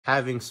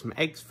having some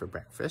eggs for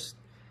breakfast,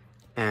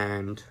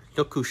 and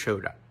look who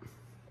showed up.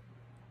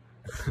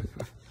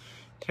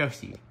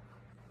 Chelsee.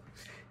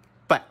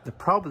 But the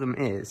problem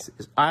is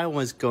I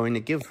was going to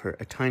give her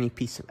a tiny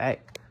piece of egg,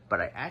 but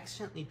I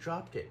accidentally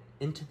dropped it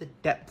into the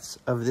depths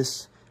of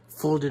this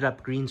folded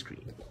up green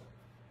screen.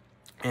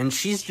 And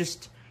she's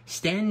just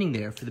standing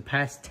there for the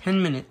past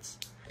 10 minutes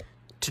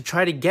to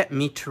try to get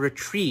me to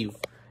retrieve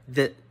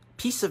the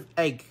piece of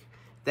egg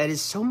that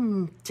is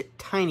so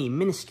tiny,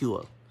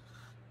 minuscule.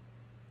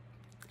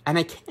 And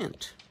I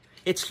can't.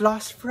 It's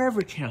lost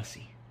forever,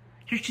 Chelsee.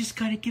 You just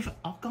gotta give it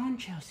all gone,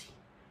 Chelsee.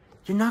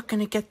 You're not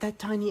gonna get that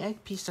tiny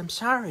egg piece, I'm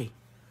sorry.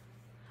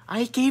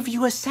 I gave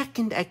you a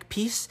second egg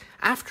piece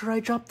after I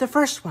dropped the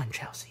first one,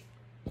 Chelsee.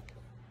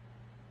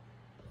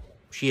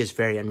 She has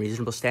very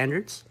unreasonable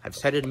standards. I've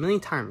said it a million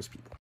times,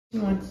 people. She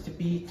wants to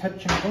be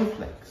touching both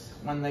legs.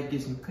 One leg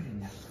isn't good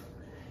enough.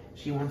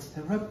 She wants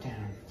the rub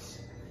downs.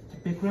 The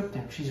big rub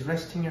down. She's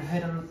resting her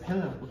head on the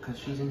pillow because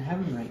she's in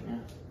heaven right now.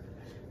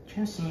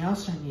 Chelsee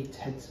also needs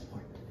head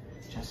support.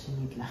 Chelsee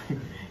needs life.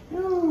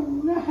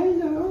 Oh,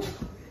 hello.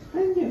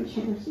 Hello,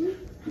 Chelsee.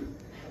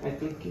 I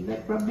think you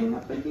like rubbing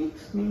up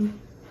against me.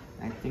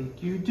 I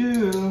think you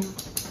do.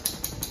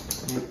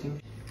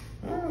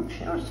 Oh,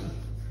 Chelsee.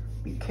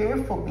 Be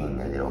careful being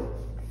a little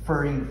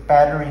furry,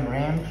 battering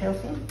ram,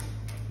 Chelsee.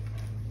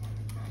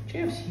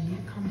 Chelsee, you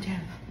calm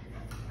down.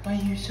 Why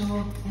are you so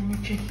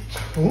energetic?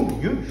 Oh,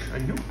 yes, I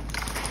know.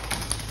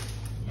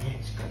 Yeah,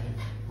 it's gotta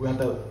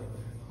rub out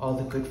all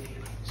the good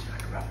feelings.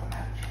 Gotta rub them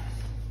out,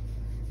 Chelsee.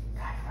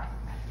 Gotta rub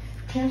them out.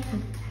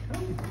 Chelsee, oh,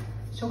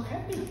 so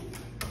happy.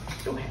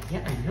 So happy,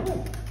 yeah, I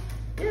know.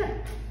 Yeah,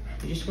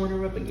 you just want to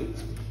rub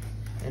against me.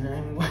 And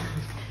I'm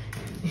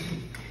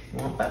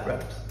want butt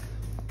rubs.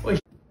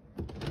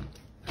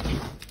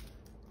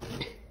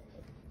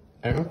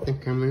 I don't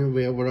think I'm going to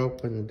be able to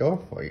open the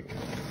door for you.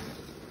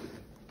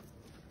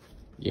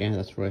 Yeah,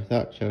 that's what I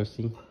thought,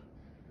 Chelsee.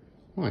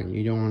 Why,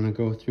 you don't want to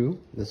go through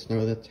the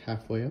snow that's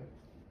halfway up?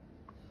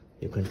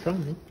 You can try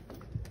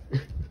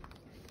it.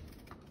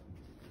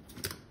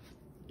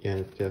 Yeah,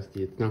 Chelsee,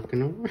 it's not going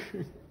to work.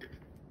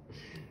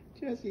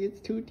 Chelsee,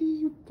 it's too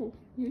deep.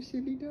 You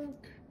silly dog.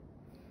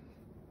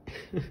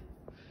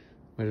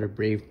 What a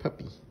brave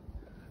puppy.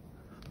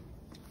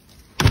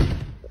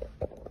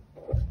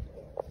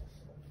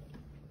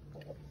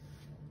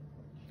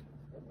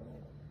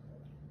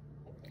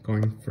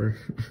 Going for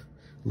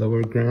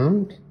lower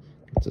ground.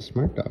 It's a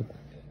smart dog.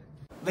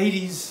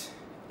 Ladies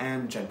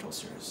and gentle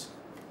sirs,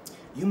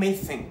 you may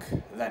think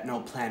that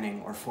no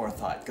planning or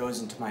forethought goes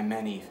into my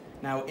many,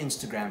 now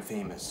Instagram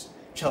famous,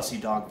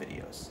 Chelsee dog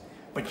videos.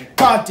 But you're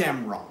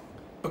goddamn wrong,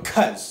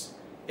 because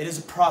it is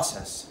a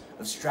process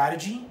of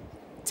strategy,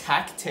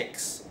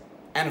 tactics,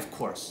 and of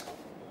course,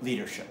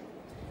 leadership.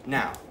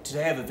 Now,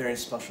 today I have a very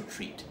special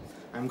treat.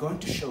 I'm going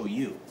to show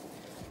you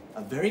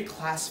a very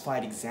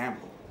classified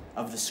example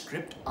of the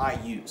script I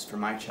use for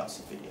my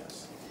Chelsee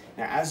videos.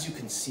 Now, as you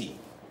can see,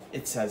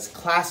 it says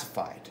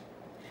classified.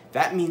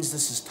 That means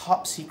this is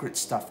top secret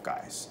stuff,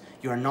 guys.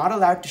 You are not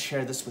allowed to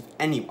share this with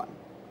anyone,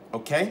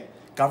 okay?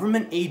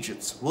 Government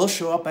agents will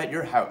show up at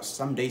your house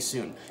someday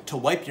soon to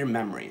wipe your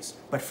memories.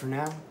 But for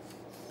now,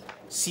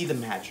 see the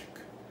magic.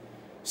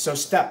 So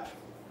step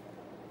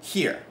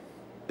here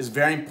is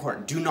very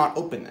important. Do not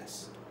open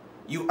this.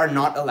 You are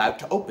not allowed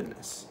to open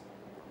this.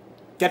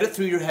 Get it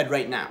through your head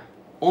right now.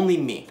 Only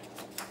me.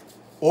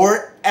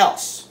 Or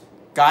else.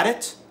 Got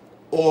it?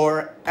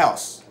 Or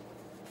else.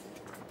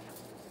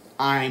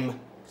 I'm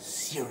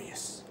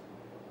serious.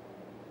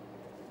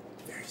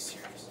 Very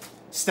serious.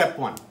 Step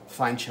 1,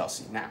 find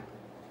Chelsee. Now,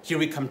 here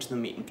we come to the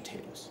meat and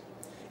potatoes.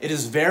 It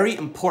is very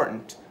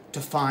important to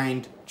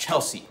find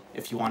Chelsee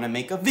if you want to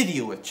make a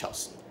video with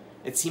Chelsee.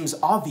 It seems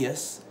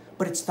obvious,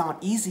 but it's not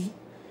easy.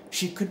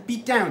 She could be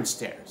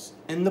downstairs,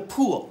 in the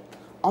pool,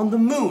 on the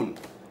moon.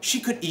 She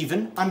could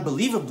even,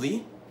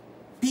 unbelievably,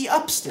 be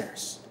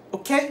upstairs.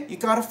 Okay? You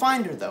gotta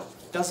find her though.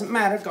 Doesn't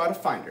matter, gotta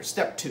find her.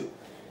 Step 2,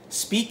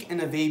 speak in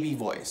a baby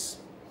voice.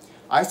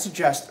 I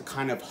suggest a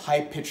kind of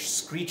high-pitched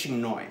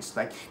screeching noise,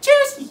 like,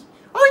 Chelsee!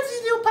 Oh,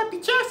 it's little puppy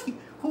Chelsee!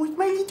 Who's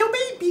my little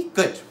baby?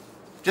 Good.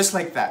 Just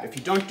like that. If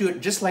you don't do it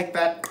just like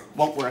that,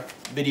 won't work.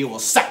 Video will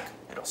suck.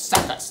 It'll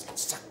suck us. It'll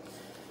suck.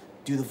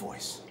 Do the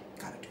voice.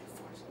 Gotta do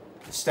the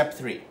voice. Step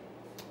 3,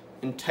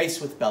 entice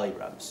with belly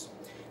rubs.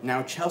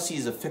 Now, Chelsee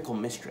is a fickle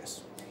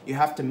mistress. You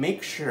have to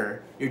make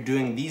sure you're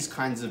doing these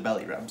kinds of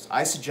belly rubs.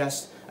 I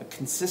suggest a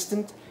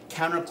consistent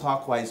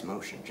counterclockwise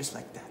motion, just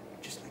like that,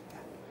 just like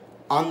that.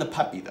 On the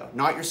puppy though,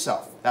 not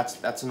yourself.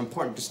 That's an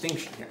important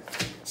distinction here.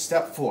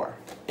 Step 4,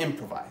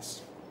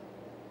 improvise.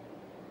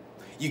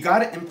 You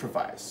gotta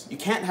improvise. You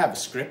can't have a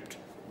script.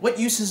 What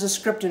use is a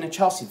script in a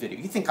Chelsee video?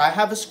 You think I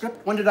have a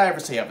script? When did I ever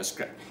say I have a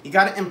script? You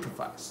gotta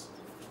improvise.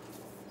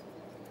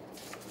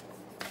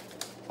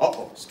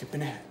 Uh-oh,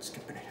 skipping ahead,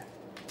 skipping ahead.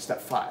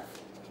 Step 5.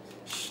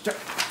 Step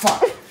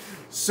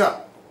 5.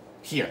 So,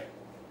 here.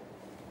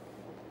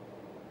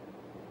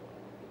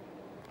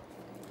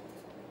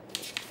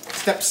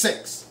 Step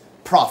 6,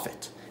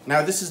 profit.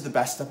 Now this is the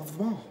best step of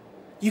them all.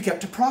 You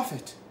get to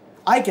profit.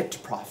 I get to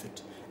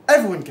profit.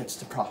 Everyone gets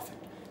to profit.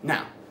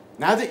 Now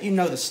that you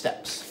know the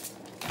steps,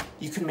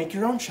 you can make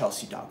your own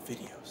Chelsee dog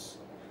videos.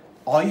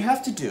 All you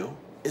have to do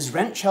is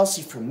rent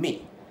Chelsee from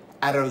me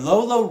at a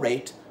low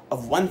rate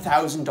of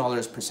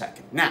 $1,000 per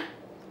second. Now,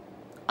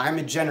 I'm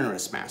a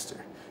generous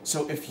master,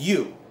 so if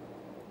you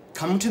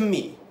come to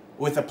me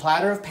with a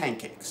platter of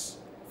pancakes,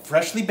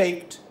 freshly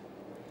baked,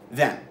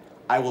 then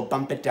I will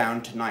bump it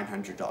down to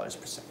 $900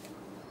 per second.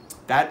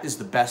 That is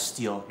the best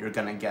deal you're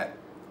gonna get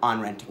on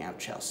renting out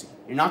Chelsee.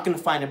 You're not gonna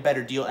find a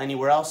better deal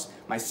anywhere else.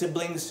 My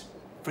siblings,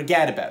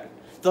 forget about it.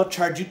 They'll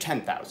charge you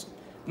 $10,000.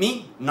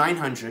 Me,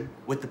 $900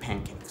 with the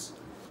pancakes.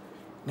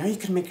 Now you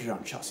can make your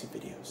own Chelsee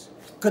videos.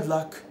 Good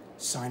luck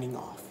signing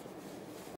off.